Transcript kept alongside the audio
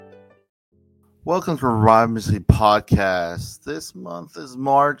Welcome to Ministries podcast. This month is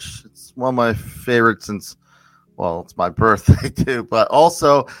March. It's one of my favorites since, well, it's my birthday too. But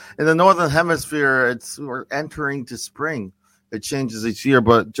also in the northern hemisphere, we're entering to spring. It changes each year,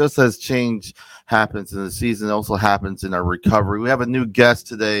 but just as change happens in the season, it also happens in our recovery. We have a new guest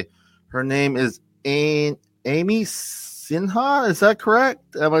today. Her name is Amy Sinha. Is that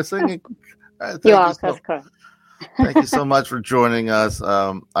correct? Am I saying it? That's correct. Thank you so much for joining us.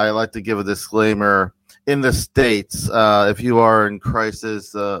 I like to give a disclaimer. In the States, if you are in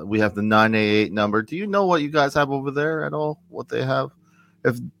crisis, we have the 988 number. Do you know what you guys have over there at all? What they have?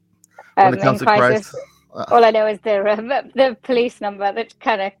 When it comes to crisis? All I know is the police number that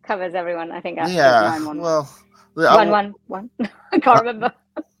kind of covers everyone. I think that's 911. Well, 111. I can't remember.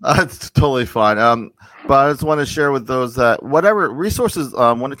 That's totally fine. But I just want to share with those that whatever resources,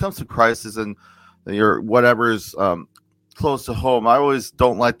 when it comes to crisis and your whatever's close to home, I always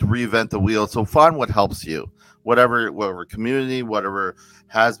don't like to reinvent the wheel. So find what helps you, whatever community, whatever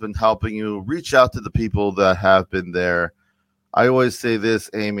has been helping you. Reach out to the people that have been there. I always say this,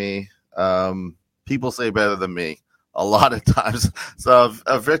 Amy. People say better than me a lot of times. So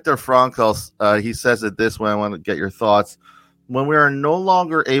Viktor Frankl, he says it this way. I want to get your thoughts. When we are no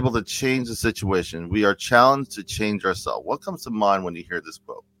longer able to change the situation, we are challenged to change ourselves. What comes to mind when you hear this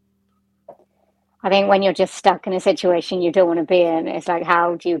quote? I think when you're just stuck in a situation you don't want to be in, it's like,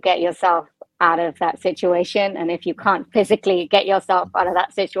 how do you get yourself out of that situation? And if you can't physically get yourself out of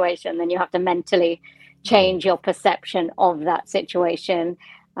that situation, then you have to mentally change your perception of that situation.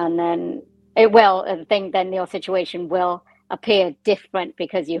 And then then your situation will appear different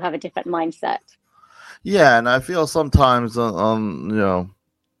because you have a different mindset. Yeah, and I feel sometimes some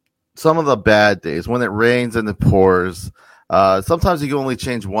of the bad days when it rains and it pours, sometimes you can only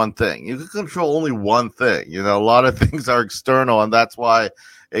change one thing. You can control only one thing. A lot of things are external, and that's why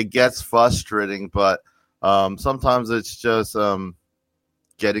it gets frustrating. But sometimes it's just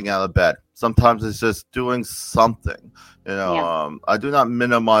getting out of bed. Sometimes it's just doing something. I do not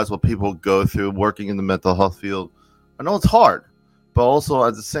minimize what people go through working in the mental health field. I know it's hard, but also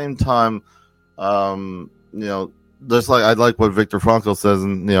at the same time, just like I like what Viktor Frankl says,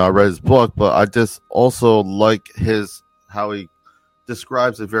 and I read his book, but I just also like how he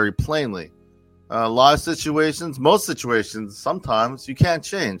describes it very plainly. A lot of situations, most situations, sometimes you can't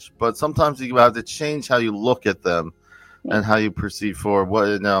change, but sometimes you have to change how you look at them and how you perceive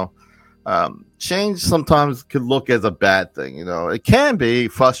forward. Change sometimes could look as a bad thing. It can be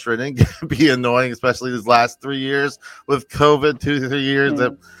frustrating, can be annoying, especially these last 3 years with COVID, 2-3 years.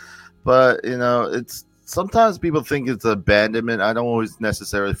 But it's sometimes people think it's abandonment. I don't always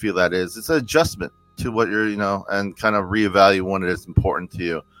necessarily feel that is. It's an adjustment to what you're, and kind of reevaluate what is important to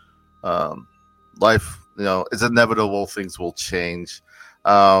you. Life, is inevitable. Things will change.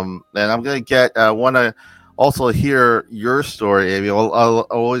 And I'm going to want to also hear your story, Amy. I'll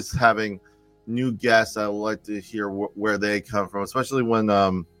always having new guests. I would like to hear where they come from, especially when,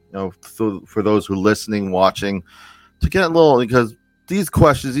 for those who are listening, watching, to get a little, because these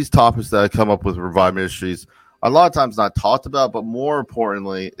questions, these topics that I come up with Revive Ministries, a lot of times not talked about, but more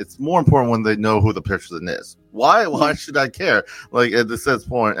importantly, it's more important when they know who the person is. Why should I care? Like at this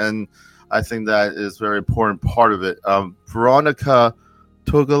point, and I think that is a very important part of it. Veronica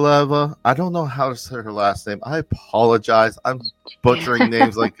Togaleva, I don't know how to say her last name. I apologize. I'm butchering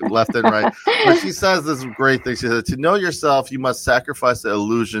names like left and right. But she says this great thing. She said, to know yourself, you must sacrifice the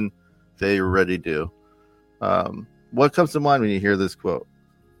illusion that you already do. What comes to mind when you hear this quote?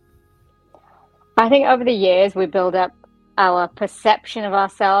 I think over the years, we build up our perception of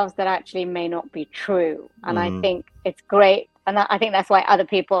ourselves that actually may not be true. And I think it's great. And I think that's why other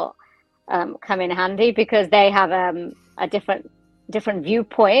people come in handy, because they have a different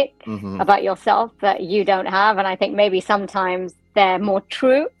viewpoint about yourself that you don't have. And I think maybe sometimes they're more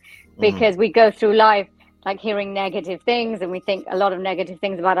true because we go through life like hearing negative things, and we think a lot of negative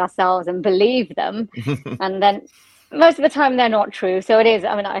things about ourselves and believe them. And then most of the time they're not true. So it is,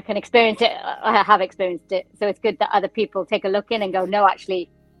 I can experience it. I have experienced it. So it's good that other people take a look in and go, no, actually,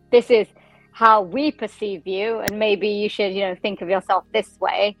 this is how we perceive you. And maybe you should, think of yourself this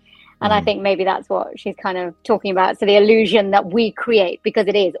way. And I think maybe that's what she's kind of talking about. So the illusion that we create, because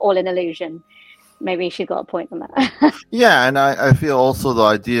it is all an illusion. Maybe she got a point on that. Yeah. And I feel also the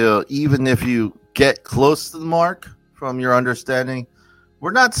idea, even if you get close to the mark from your understanding,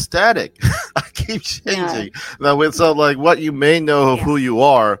 we're not static. I keep changing. No. So like what you may know of who you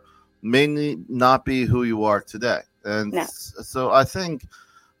are may not be who you are today. And so I think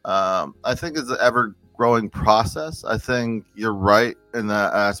it's an ever growing process. I think you're right in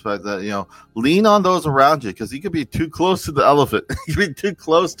that aspect that, lean on those around you, because you could be too close to the elephant. You could be too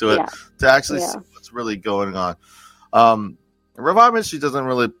close to it to actually see what's really going on. Revive Ministry doesn't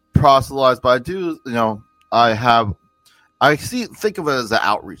really proselytize, but I do, think of it as an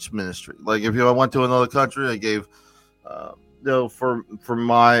outreach ministry. Like if I went to another country, I gave, when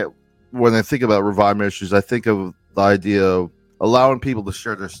I think about Revive Ministries, I think of the idea of allowing people to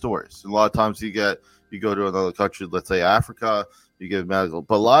share their stories. And a lot of times you go to another country, let's say Africa, you give medical,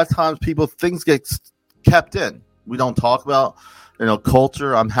 but a lot of times things get kept in. We don't talk about,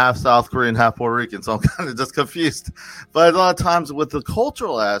 culture. I'm half South Korean, half Puerto Rican, so I'm kind of just confused. But a lot of times with the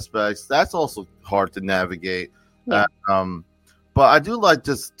cultural aspects, that's also hard to navigate. Yeah. But I do like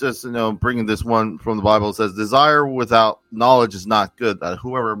just bringing this one from the Bible. It says, desire without knowledge is not good. That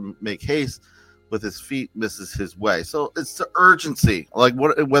whoever make haste with his feet misses his way. So it's the urgency, like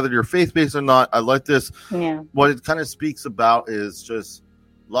whether you're faith-based or not. I like this. Yeah. What it kind of speaks about is just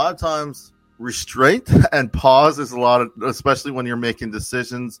a lot of times restraint and pause is especially when you're making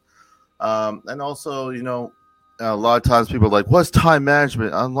decisions. And also, a lot of times people are like, what's time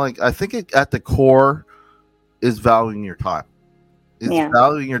management? I'm like, I think at the core is valuing your time. It's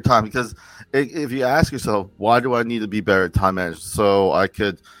valuing your time, because if you ask yourself, why do I need to be better at time management so I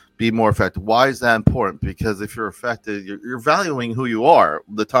could be more effective? Why is that important? Because if you're effective, you're valuing who you are,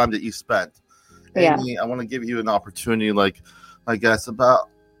 the time that you spent. Yeah. Amy, I want to give you an opportunity, tell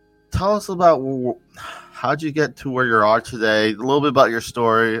us about how'd you get to where you are today, a little bit about your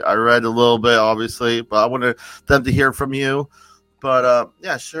story. I read a little bit, obviously, but I wanted them to hear from you. But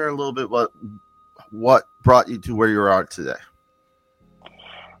share a little bit what brought you to where you are today.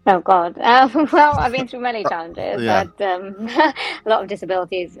 Oh, God. Well, I've been through many challenges. I had a lot of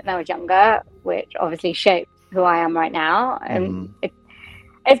disabilities when I was younger, which obviously shaped who I am right now. And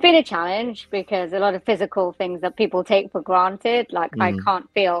it's been a challenge because a lot of physical things that people take for granted, like I can't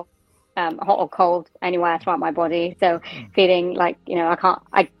feel hot or cold anywhere throughout my body. So feeling like,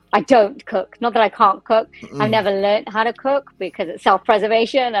 I don't cook. Not that I can't cook. I've never learned how to cook because it's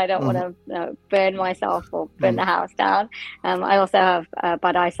self-preservation. I don't want to burn myself or burn the house down. I also have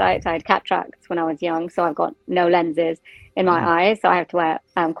bad eyesight. I had cataracts when I was young, so I've got no lenses in my eyes. So I have to wear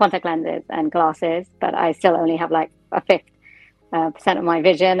contact lenses and glasses, but I still only have like a fifth percent of my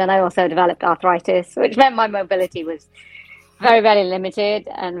vision. And I also developed arthritis, which meant my mobility was very, very limited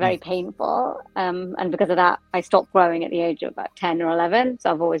and very painful. And because of that, I stopped growing at the age of about 10 or 11. So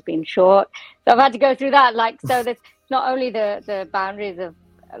I've always been short. So I've had to go through that. So there's not only the boundaries of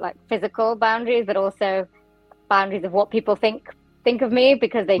physical boundaries, but also boundaries of what people think of me,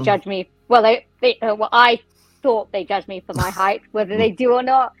 because they judge me. Well, I thought they judged me for my height. Whether they do or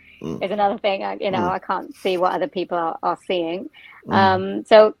not is another thing. I can't see what other people are seeing.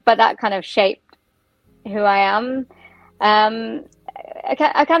 But that kind of shaped who I am. It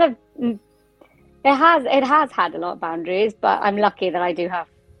has had a lot of boundaries, but I'm lucky that I do have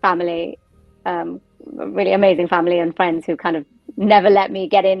family, really amazing family and friends who kind of never let me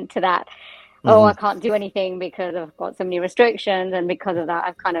get into that. Oh, I can't do anything because I've got so many restrictions, and because of that,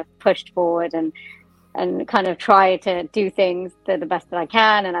 I've kind of pushed forward and kind of tried to do things to the best that I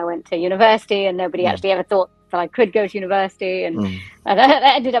can. And I went to university, and nobody actually ever thought that I could go to university. And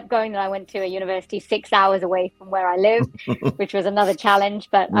I ended up going, and I went to a university 6 hours away from where I live, which was another challenge.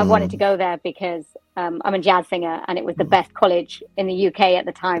 But I wanted to go there because I'm a jazz singer, and it was the best college in the UK at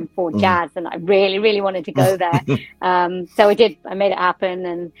the time for jazz. And I really, really wanted to go there. So I did. I made it happen.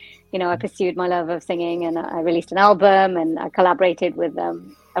 And, I pursued my love of singing, and I released an album, and I collaborated with a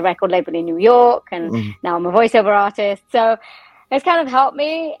record label in New York. And now I'm a voiceover artist. So it's kind of helped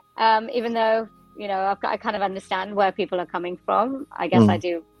me, even though, I kind of understand where people are coming from. I guess I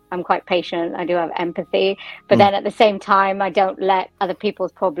do. I'm quite patient. I do have empathy. But then at the same time, I don't let other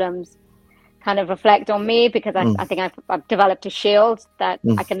people's problems kind of reflect on me, because I think I've developed a shield that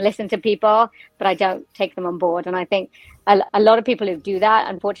I can listen to people, but I don't take them on board. And I think a lot of people who do that,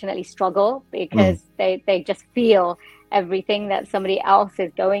 unfortunately, struggle because they just feel everything that somebody else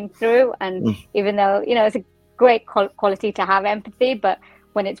is going through. And even though, it's a great quality to have empathy, but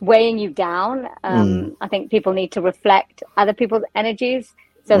when it's weighing you down, I think people need to reflect other people's energies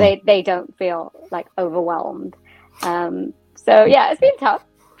so they don't feel like overwhelmed. It's been tough,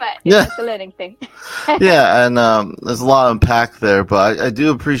 but it's a learning thing. Yeah, and there's a lot of unpack there, but I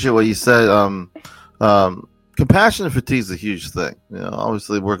do appreciate what you said. Compassion and fatigue is a huge thing.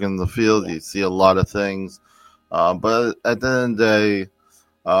 Obviously working in the field, you see a lot of things, but at the end of the day,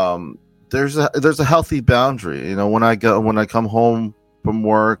 there's a healthy boundary. When I come home from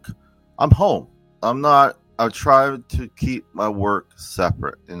work, I'm home. I try to keep my work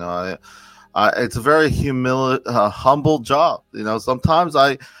separate. It's a very humble job. Sometimes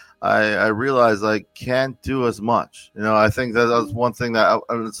I realize I can't do as much. I think that's one thing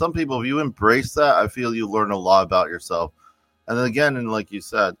that some people, if you embrace that, I feel you learn a lot about yourself. And then again, and like you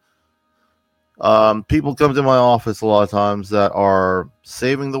said, people come to my office a lot of times that are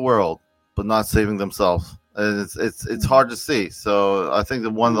saving the world, but not saving themselves. And it's hard to see. So I think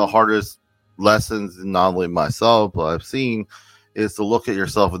that one of the hardest lessons, not only myself, but I've seen, is to look at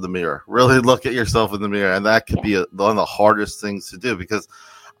yourself in the mirror. Really look at yourself in the mirror. And that could be one of the hardest things to do, because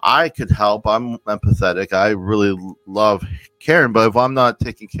I could help. I'm empathetic. I really love caring. But if I'm not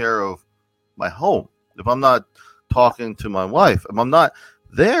taking care of my home, if I'm not talking to my wife, if I'm not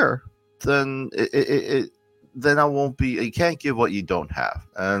there, then then I won't be. You can't give what you don't have.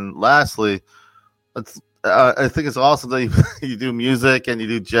 And lastly, I think it's awesome that you do music and you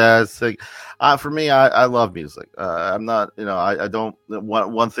do jazz. For me, I love music. I'm not, I don't.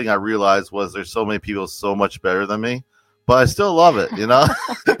 One thing I realized was there's so many people so much better than me, but I still love it. That's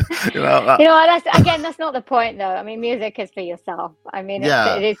not the point, though. I mean, music is for yourself. I mean,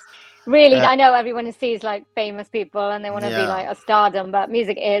 it's really. I know everyone sees like famous people and they want to be like a stardom, but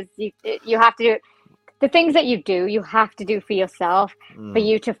music is you have to do the things that you do. You have to do for yourself, for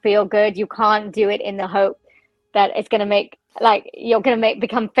you to feel good. You can't do it in the hope that it's going to make you're going to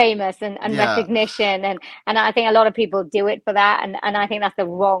become famous and recognition, and I think a lot of people do it for that, and I think that's the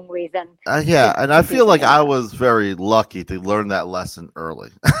wrong reason. And I feel like I was very lucky to learn that lesson early.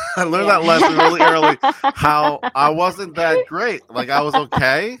 I learned that lesson really early. How I wasn't that great. Like, I was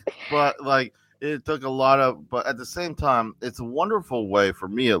okay, but like it took a lot of. But at the same time, it's a wonderful way for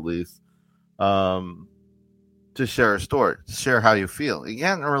me, at least, to share a story, to share how you feel. You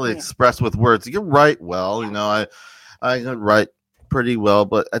can't really express with words. You can write well, I can write pretty well,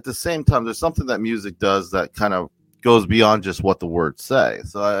 but at the same time, there's something that music does that kind of goes beyond just what the words say.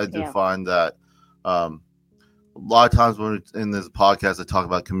 So I do find that a lot of times when in this podcast, I talk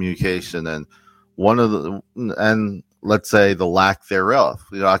about communication, and let's say the lack thereof.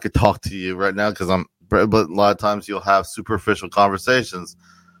 I could talk to you right now but a lot of times you'll have superficial conversations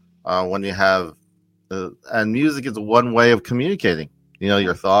when you have. And music is one way of communicating,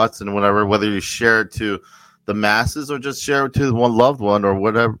 your thoughts and whatever, whether you share it to the masses or just share it to one loved one or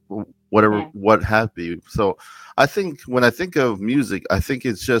whatever, what have you. So I think when I think of music, I think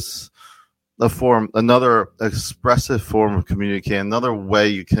it's just another expressive form of communicating, another way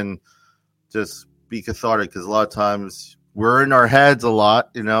you can just be cathartic. Because a lot of times we're in our heads a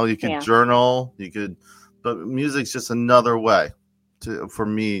lot, you could journal, but music's just another way for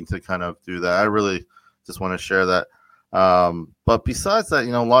me to kind of do that. I really just want to share that. But besides that,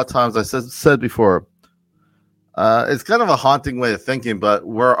 a lot of times I said before, it's kind of a haunting way of thinking, but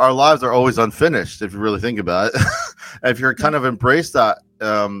our lives are always unfinished if you really think about it. If you're kind of embrace that,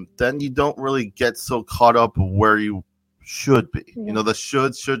 then you don't really get so caught up where you should be. The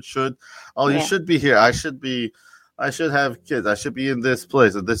should. Oh, you should be here. I should have kids. I should be in this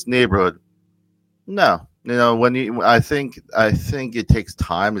place, in this neighborhood. No. I think it takes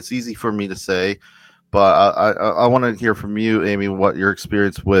time. It's easy for me to say, but I want to hear from you, Amy, what your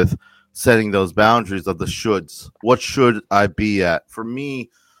experience with setting those boundaries of the shoulds. What should I be at? For me,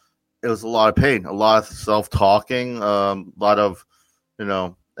 it was a lot of pain, a lot of self-talking, a lot of,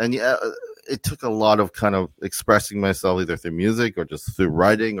 it took a lot of kind of expressing myself either through music or just through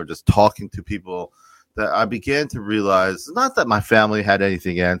writing or just talking to people, that I began to realize, not that my family had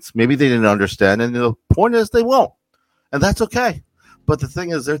anything against, maybe they didn't understand, and the point is they won't, and that's okay. But the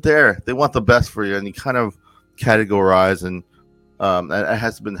thing is, they're there, they want the best for you, and you kind of categorize, and it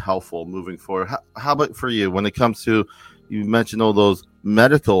has been helpful moving forward. How about for you when it comes to, you mentioned all those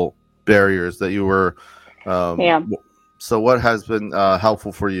medical barriers that you were, so what has been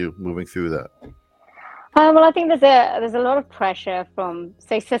helpful for you moving through that? Well, I think there's a lot of pressure from,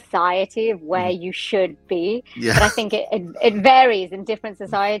 say, society of where you should be. Yeah. But I think it varies in different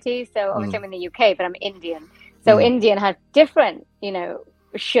societies. So obviously I'm in the UK, but I'm Indian. So Indian has different,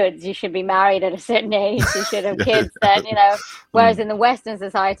 shoulds. You should be married at a certain age. You should have kids. Then, whereas in the Western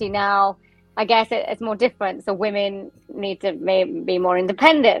society now, I guess it's more different. So women need to be more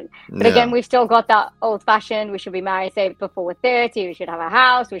independent. But again, we've still got that old-fashioned, we should be married, say, before we're 30. We should have a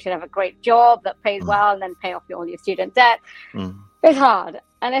house. We should have a great job that pays well and then pay off all your student debt. It's hard.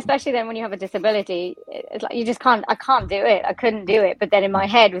 And especially then when you have a disability, it's like you just can't. I can't do it. I couldn't do it. But then in my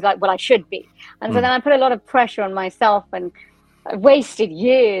head was like, well, I should be. And so then I put a lot of pressure on myself, and I wasted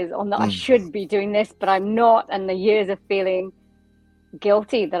years on that. I should be doing this, but I'm not. And the years of feeling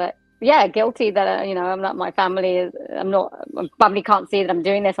guilty that I'm not, my family can't see that I'm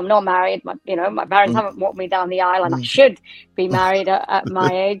doing this. I'm not married. My parents haven't walked me down the aisle, and I should be married at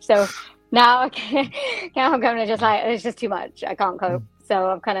my age. So Now, now I'm kind of just like, it's just too much. I can't cope. So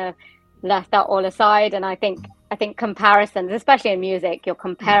I've kind of left that all aside. And I think comparisons, especially in music, you're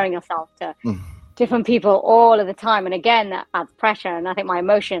comparing yourself to different people all of the time. And again, that adds pressure. And I think my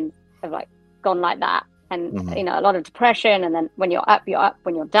emotions have like gone like that. And, Mm-hmm. a lot of depression. And then when you're up, you're up.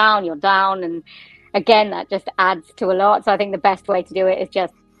 When you're down, you're down. And again, that just adds to a lot. So I think the best way to do it is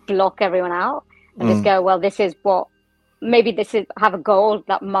just block everyone out and just go, well, this is what, maybe this is, have a goal,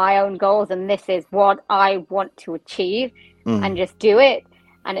 that my own goals, and this is what I want to achieve, and just do it.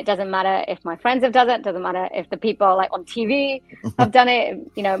 And it doesn't matter if my friends have done it, doesn't matter if the people like on TV have done it,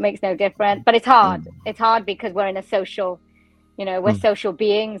 it makes no difference. But it's hard. It's hard because we're in a social, we're social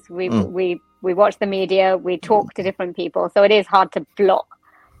beings. We watch the media, we talk to different people. So it is hard to block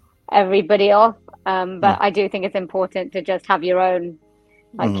everybody off. But I do think it's important to just have your own,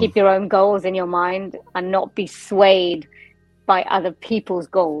 keep your own goals in your mind and not be swayed by other people's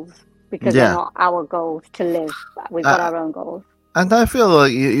goals, because they're not our goals to live. We've got our own goals. And I feel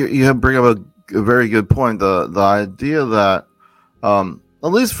like you bring up a very good point. The idea that, at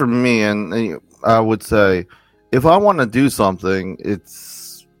least for me, and I would say, if I want to do something,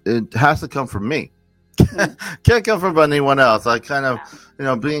 it has to come from me. Can't come from anyone else. I kind of,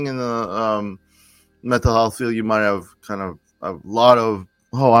 being in the mental health field, you might have kind of a lot of,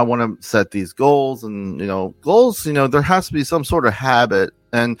 I want to set these goals, and goals. There has to be some sort of habit,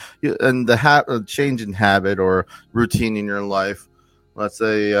 and the change in habit or routine in your life. Let's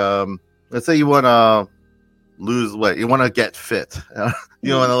say you want to lose weight, you want to get fit,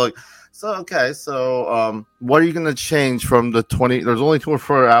 you want to look. So okay, so what are you going to change from the 20? There's only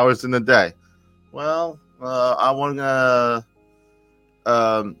 24 hours in the day. Well, I want to.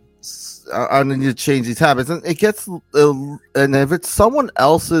 I need to change these habits, and it gets. And if it's someone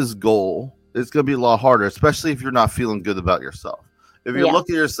else's goal, it's going to be a lot harder, especially if you're not feeling good about yourself. If you look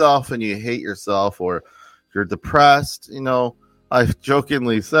at yourself and you hate yourself, or you're depressed, I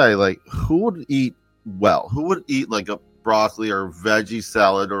jokingly say, like, who would eat well? Who would eat like a broccoli or veggie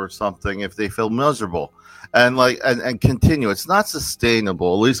salad or something if they feel miserable? And and continue. It's not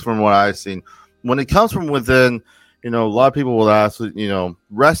sustainable, at least from what I've seen. When it comes from within, a lot of people will ask,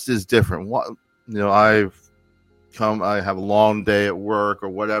 rest is different. What, I have a long day at work or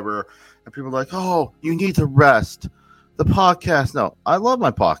whatever, and people are like, oh, you need to rest. The podcast. No, I love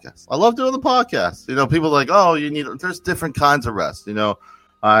my podcast. I love doing the podcast. People are like, oh, there's different kinds of rest.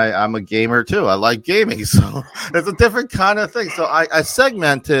 I'm a gamer too. I like gaming. So it's a different kind of thing. So I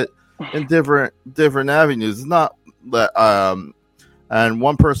segment it in different avenues. It's not that, and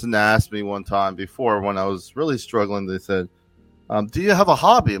one person asked me one time before when I was really struggling, they said, do you have a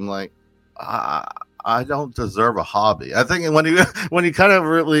hobby? I'm like, I don't deserve a hobby. I think when you kind of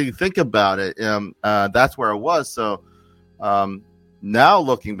really think about it, that's where I was. So now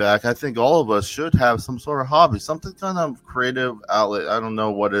looking back, I think all of us should have some sort of hobby, something kind of creative outlet. I don't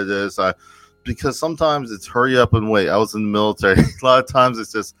know what it is. Because sometimes it's hurry up and wait. I was in the military. A lot of times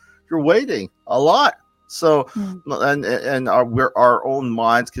it's just, you're waiting a lot. So, and our own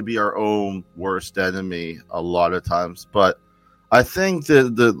minds could be our own worst enemy a lot of times. But I think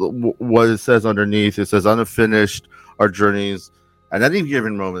that what it says underneath, it says unfinished, our journeys, and any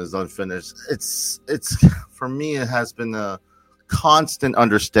given moment is unfinished. It's for me, it has been a constant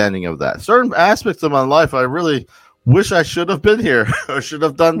understanding of that. Certain aspects of my life, I really wish I should have been here or should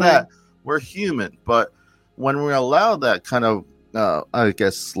have done that. We're human, but when we allow that kind of, I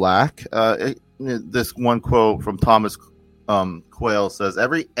guess, slack, this one quote from Thomas Quayle says,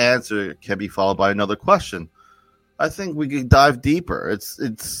 every answer can be followed by another question. I think we can dive deeper.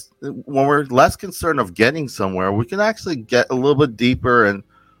 It's when we're less concerned of getting somewhere, we can actually get a little bit deeper and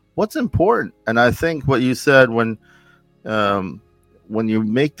what's important. And I think what you said, when you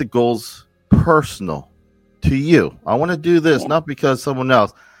make the goals personal to you, I want to do this, not because someone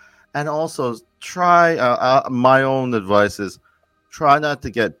else. And also try, my own advice is, try not to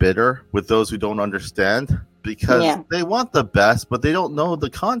get bitter with those who don't understand, because they want the best, but they don't know the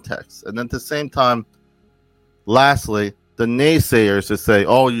context. And then at the same time, lastly, the naysayers to say,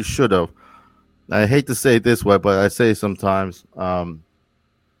 oh, you should have. I hate to say it this way, but I say sometimes,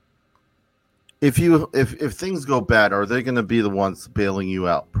 if things go bad, are they going to be the ones bailing you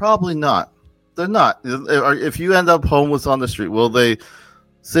out? Probably not. They're not. If you end up homeless on the street, will they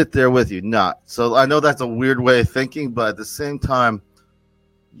sit there with you? Not. So I know that's a weird way of thinking, but at the same time,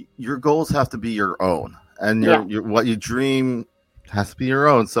 your goals have to be your own, and your what you dream has to be your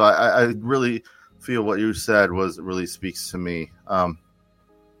own. So I really feel what you said really speaks to me.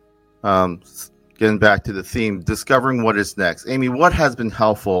 Getting back to the theme, discovering what is next. Amy, what has been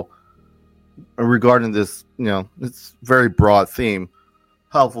helpful regarding this? It's a very broad theme.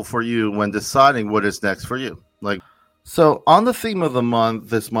 helpful for you when deciding what is next for you? Like, so on the theme of the month,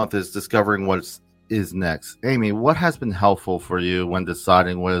 this month is discovering what is next. Amy, what has been helpful for you when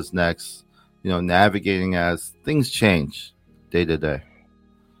deciding what is next? Navigating as things change day to day.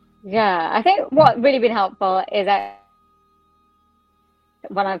 Yeah, I think what really been helpful is that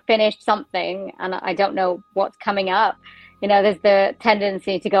when I've finished something and I don't know what's coming up, there's the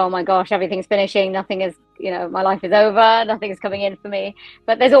tendency to go, oh my gosh, everything's finishing, nothing is, my life is over, nothing's coming in for me.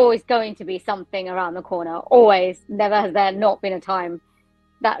 But there's always going to be something around the corner. Always. Never has there not been a time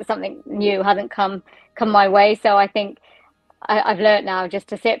that something new hasn't come my way. So I think I've learned now just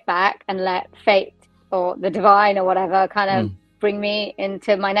to sit back and let fate or the divine or whatever kind of bring me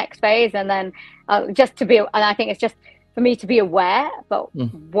into my next phase. And then and I think it's just for me to be aware about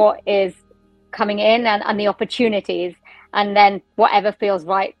what is coming in and the opportunities, and then whatever feels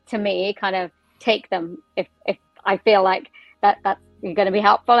right to me, kind of take them if I feel like that's going to be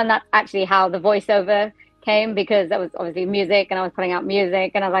helpful. And that's actually how the voiceover came, because that was obviously music and I was putting out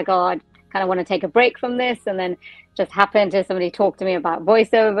music and I was like, oh, I kind of want to take a break from this. And then just happened to somebody talk to me about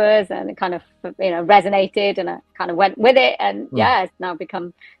voiceovers, and it kind of resonated, and I kind of went with it, and it's now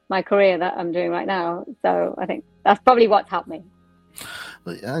become my career that I'm doing right now. So I think that's probably what's helped me.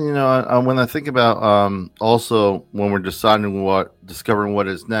 When I think about also when we're discovering what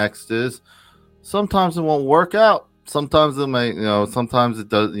is next is, sometimes it won't work out. Sometimes it may, sometimes it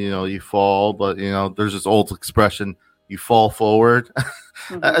does, you fall, but there's this old expression, you fall forward,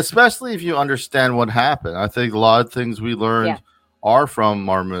 especially if you understand what happened. I think a lot of things we learned are from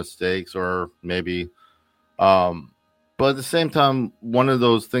our mistakes, or maybe, but at the same time, one of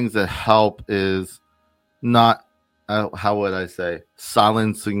those things that help is not, how would I say,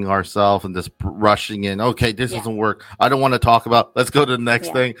 silencing ourselves and just rushing in. Okay, this doesn't work. I don't want to talk about. Let's go to the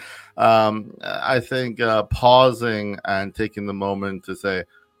next thing. I think pausing and taking the moment to say,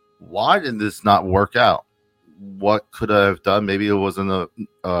 why did this not work out? What could I have done? Maybe it wasn't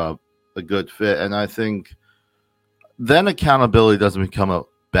a good fit. And I think then accountability doesn't become a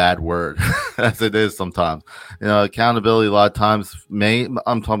bad word as it is sometimes. Accountability a lot of times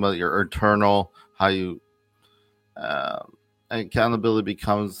I'm talking about your internal, how you accountability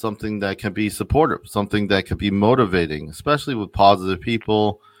becomes something that can be supportive, something that can be motivating, especially with positive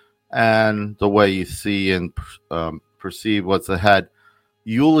people and the way you see and perceive what's ahead.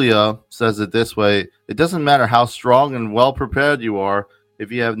 Yulia says it this way: it doesn't matter how strong and well prepared you are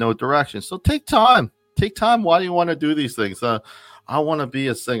if you have no direction. So take time. Why do you want to do these things? I want to be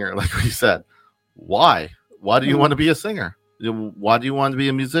a singer, like we said. Why do you want to be a singer? Why do you want to be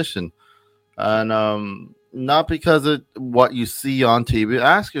a musician? And not because of what you see on TV.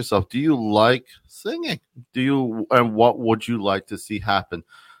 Ask yourself, do you like singing? And what would you like to see happen?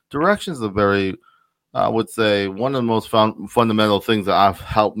 Direction is a very, I would say, one of the most fundamental things that have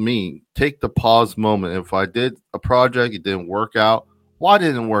helped me. Take the pause moment. If I did a project, it didn't work out. Why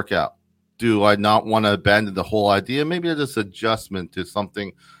didn't it work out? Do I not want to abandon the whole idea? Maybe it's just adjustment to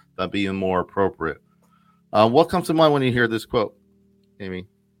something that being more appropriate. What comes to mind when you hear this quote, Amy?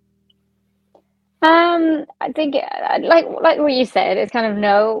 I think like what you said, it's kind of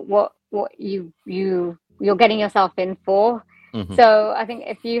know what you're getting yourself in for. So I think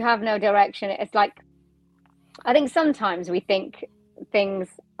if you have no direction, it's like, I think sometimes we think things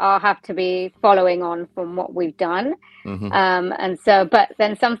have to be following on from what we've done. And so, but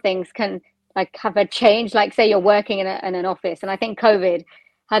then some things can like have a change, like say you're working in an office. And I think COVID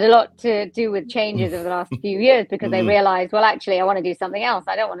had a lot to do with changes over the last few years, because they realized, well, actually, I want to do something else.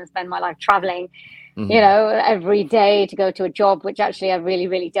 I don't want to spend my life traveling, every day to go to a job, which actually I really,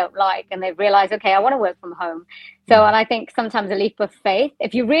 really don't like. And they've realized, okay, I want to work from home. So, and I think sometimes a leap of faith,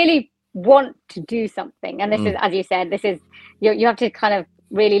 if you really want to do something, and this is, as you said, this is, you have to kind of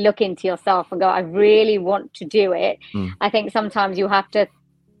really look into yourself and go, I really want to do it. I think sometimes you have to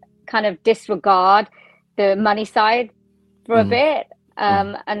kind of disregard the money side for a bit.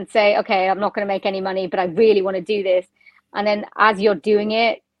 And say, okay, I'm not going to make any money, but I really want to do this. And then as you're doing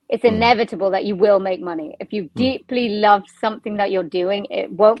it, it's inevitable that you will make money. If you deeply love something that you're doing,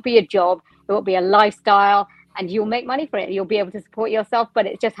 it won't be a job, it won't be a lifestyle, and you'll make money for it. You'll be able to support yourself, but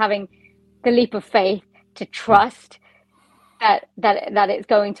it's just having the leap of faith to trust that it's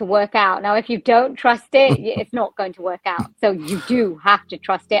going to work out. Now, if you don't trust it, it's not going to work out. So you do have to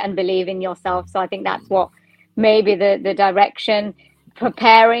trust it and believe in yourself. So I think that's what maybe the direction,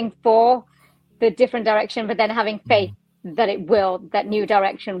 preparing for the different direction, but then having faith that that new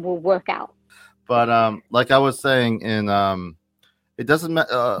direction will work out. But like I was saying, it doesn't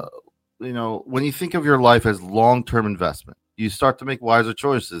matter. When you think of your life as long-term investment, you start to make wiser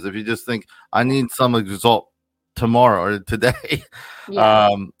choices. If you just think, I need some result tomorrow or today,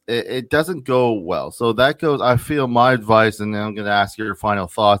 Yeah. it doesn't go well. So that goes, I feel my advice, and then I'm going to ask your final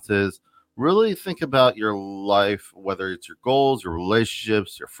thoughts is really think about your life, whether it's your goals, your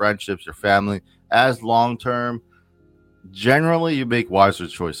relationships, your friendships, your family, as long-term. Generally, you make wiser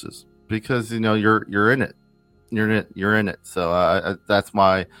choices because, you're in it. You're in it. So that's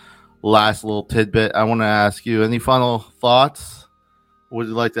my last little tidbit. I want to ask you, any final thoughts would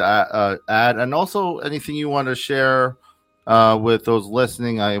you like to add? And also anything you want to share with those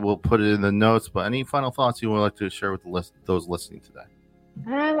listening, I will put it in the notes. But any final thoughts you would like to share with those listening today?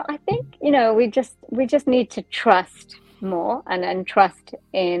 I think we just need to trust more and trust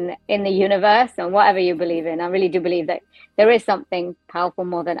in the universe and whatever you believe in. I really do believe that there is something powerful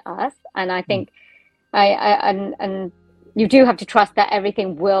more than us, and I think and you do have to trust that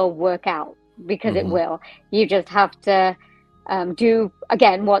everything will work out because it will. You just have to do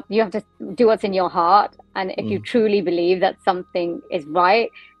again what you have to do what's in your heart, and if you truly believe that something is right,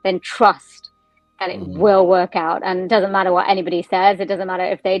 then trust and it will work out. And it doesn't matter what anybody says. It doesn't matter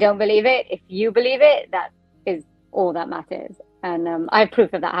if they don't believe it. If you believe it, that is all that matters. And I have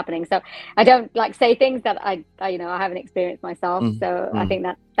proof of that happening. So I don't like say things that I haven't experienced myself. So I think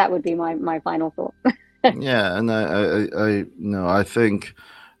that would be my final thought. Yeah, and I think,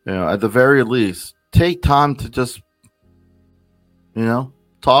 at the very least, take time to just,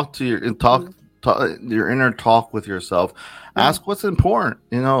 talk to your inner talk with yourself. Ask what's important.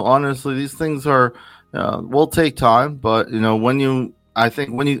 Honestly, these things are will take time, but when you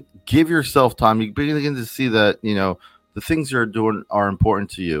give yourself time, you begin to see that the things you're doing are important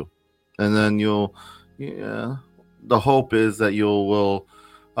to you, and then the hope is that you will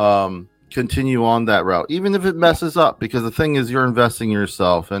continue on that route, even if it messes up, because the thing is you're investing in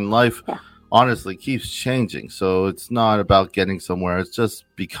yourself, and life honestly keeps changing. So it's not about getting somewhere, it's just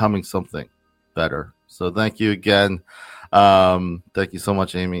becoming something better. So thank you again. Thank you so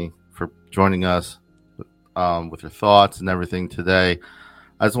much, Amy, for joining us with your thoughts and everything today.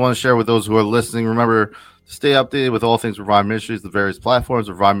 I just want to share with those who are listening, remember to stay updated with all things Revive Ministries, the various platforms.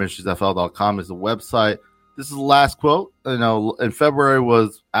 ReviveMinistriesFL.com is the website. This is the last quote. In February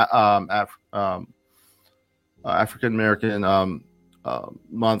was African American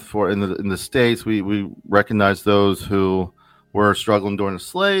month in the States. We recognize those who were struggling during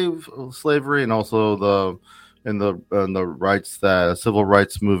the slavery, and also the rights, that civil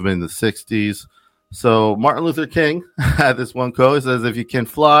rights movement in the 60s. So Martin Luther King had this one quote. It says, if you can't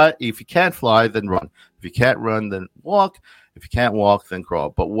fly, then run. If you can't run, then walk. If you can't walk, then crawl.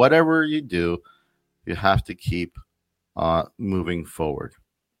 But whatever you do, you have to keep moving forward.